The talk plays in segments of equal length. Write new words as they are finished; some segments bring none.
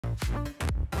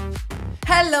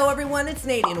Hello everyone, it's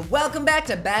NADI and welcome back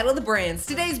to Battle of the Brands.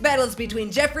 Today's battle is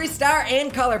between Jeffree Star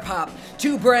and Colourpop.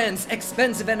 Two brands,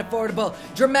 expensive and affordable,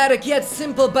 dramatic yet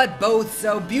simple but both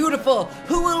so beautiful.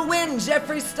 Who will win,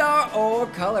 Jeffree Star or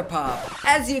Colourpop?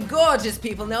 As you gorgeous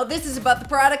people know, this is about the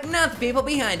product, not the people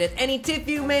behind it. Any tiff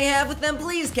you may have with them,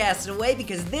 please cast it away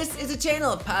because this is a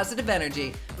channel of positive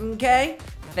energy, okay?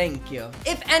 Thank you.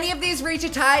 If any of these reach a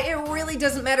tie, it really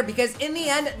doesn't matter because in the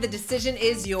end, the decision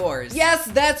is yours. Yes,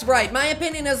 that's right. My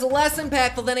opinion is less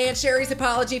impactful than Aunt Sherry's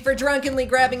apology for drunkenly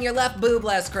grabbing your left boob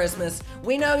last Christmas.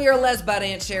 We know you're a lesbot,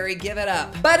 Aunt Sherry. Give it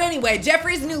up. But anyway,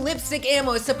 Jeffree's new lipstick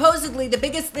ammo is supposedly the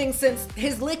biggest thing since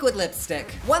his liquid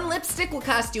lipstick. One lipstick will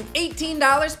cost you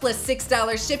 $18 plus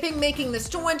 $6 shipping, making this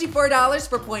 $24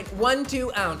 for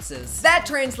 0.12 ounces. That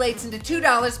translates into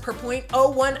 $2 per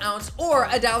 0.01 ounce or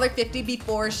 $1.50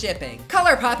 before shipping.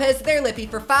 Colourpop has their lippy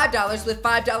for $5 with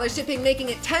 $5 shipping, making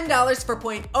it $10 for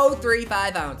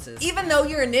 0.035 ounces. Even though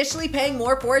you're initially paying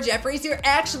more for Jeffree's, you're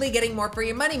actually getting more for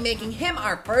your money, making him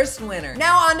our first winner.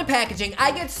 Now on to packaging.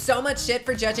 I get so much shit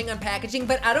for judging on packaging,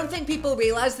 but I don't think people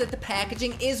realize that the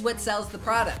packaging is what sells the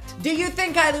product. Do you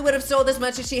think Kylie would have sold as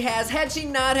much as she has had she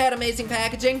not had amazing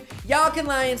packaging? Y'all can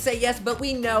lie and say yes, but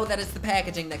we know that it's the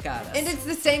packaging that got us. And it's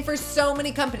the same for so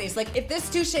many companies. Like if this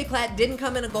touche clat didn't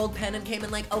come in a gold pen and came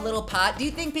in like a little pot, do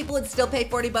you think people would still pay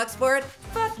 40 bucks for it?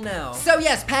 Fuck no. So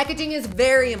yes, packaging is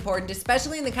very important,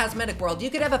 especially in the cosmetic world. You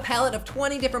could have a palette of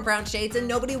 20 different brown shades and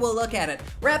nobody will look at it.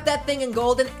 Wrap that thing in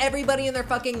gold and everybody and their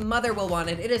fucking mother will want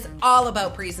it. It is all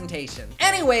about presentation.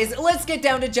 Anyways, let's get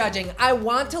down to judging. I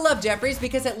want to love Jeffree's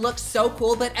because it looks so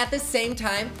cool, but at the same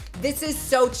time, this is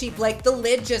so cheap. Like the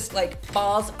lid just like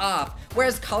falls off.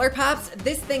 Whereas Colourpop's,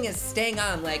 this thing is staying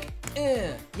on like,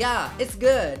 yeah, it's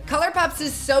good. Colourpop's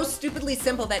is so stupidly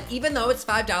simple that even though it's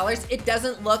 $5, it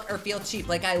doesn't look or feel cheap.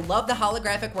 Like I love the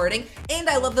holographic wording and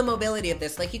I love the mobility of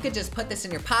this. Like you could just put this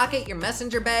in your pocket, your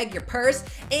messenger bag, your purse,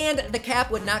 and the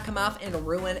cap would not come off and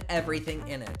ruin everything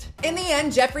in it. In the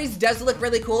end, Jeffree's does look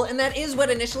really cool and that is what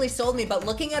initially sold me, but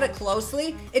looking at it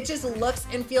closely, it just looks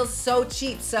and feels so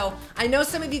cheap. So I know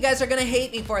some of you guys are gonna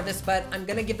hate me for this, but I'm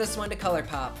gonna give this one to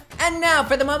Colourpop. And now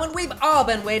for the moment we've all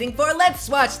been waiting for, let's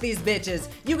swatch these bitches.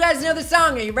 You guys know the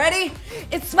song, are you ready?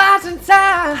 It's swatching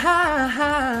time.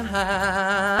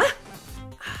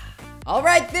 All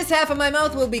right, this half of my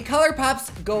mouth will be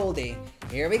Colourpop's Goldie.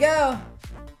 Here we go.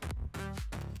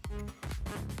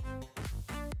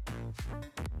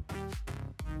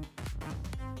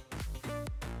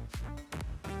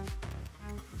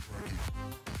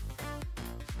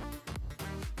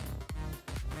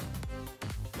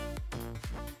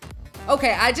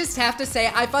 Okay, I just have to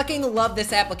say, I fucking love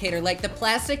this applicator. Like, the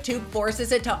plastic tube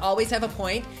forces it to always have a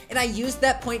point, and I used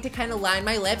that point to kind of line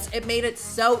my lips. It made it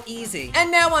so easy.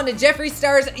 And now on to Jeffree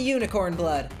Star's Unicorn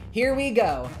Blood. Here we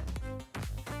go.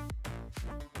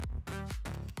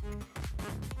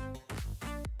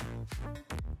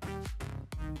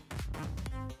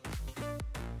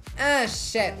 Ah,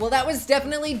 shit. Well, that was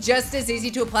definitely just as easy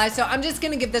to apply, so I'm just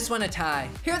gonna give this one a tie.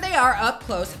 Here they are up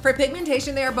close. For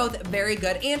pigmentation, they are both very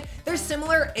good, and they're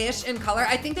similar-ish in color.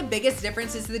 I think the biggest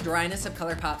difference is the dryness of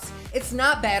Colourpop's. It's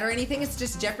not bad or anything, it's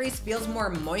just Jeffree's feels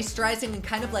more moisturizing and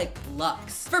kind of like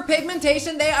Luxe. For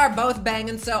pigmentation, they are both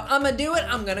banging, so I'ma do it.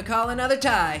 I'm gonna call another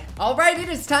tie. All right, it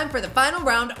is time for the final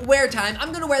round, wear time.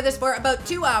 I'm gonna wear this for about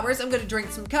 2 hours. I'm gonna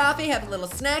drink some coffee, have a little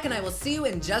snack, and I will see you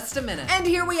in just a minute. And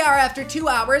here we are after 2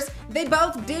 hours. They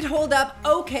both did hold up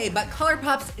okay, but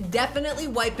Colourpop's definitely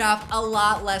wiped off a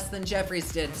lot less than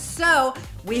Jeffree's did. So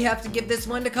we have to give this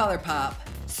one to Colourpop.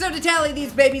 So to tally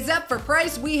these babies up, for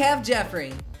price, we have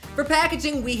Jeffree. For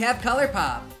packaging, we have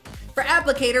Colourpop. For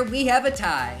applicator, we have a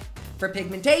tie. For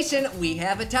pigmentation, we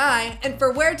have a tie. And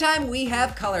for wear time, we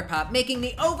have Colourpop, making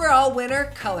the overall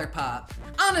winner Colourpop.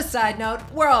 On a side note,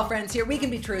 we're all friends here, we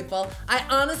can be truthful. I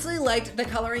honestly liked the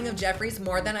coloring of Jeffree's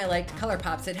more than I liked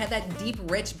Colourpop's. It had that deep,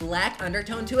 rich black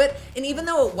undertone to it, and even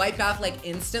though it wiped off like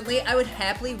instantly, I would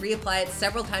happily reapply it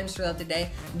several times throughout the day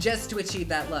just to achieve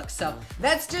that look. So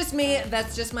that's just me,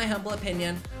 that's just my humble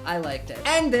opinion. I liked it.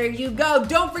 And there you go.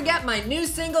 Don't forget my new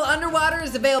single, Underwater,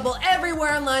 is available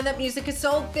everywhere online that music is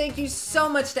sold. Thank you so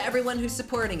much to everyone who's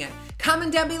supporting it.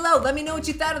 Comment down below, let me know what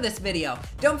you thought of this video.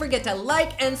 Don't forget to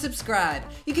like and subscribe.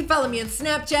 You can follow me on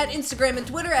Snapchat, Instagram, and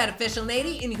Twitter at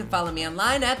officialnadi, and you can follow me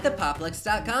online at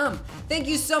thepoplux.com. Thank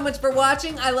you so much for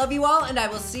watching. I love you all, and I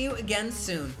will see you again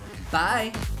soon.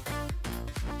 Bye.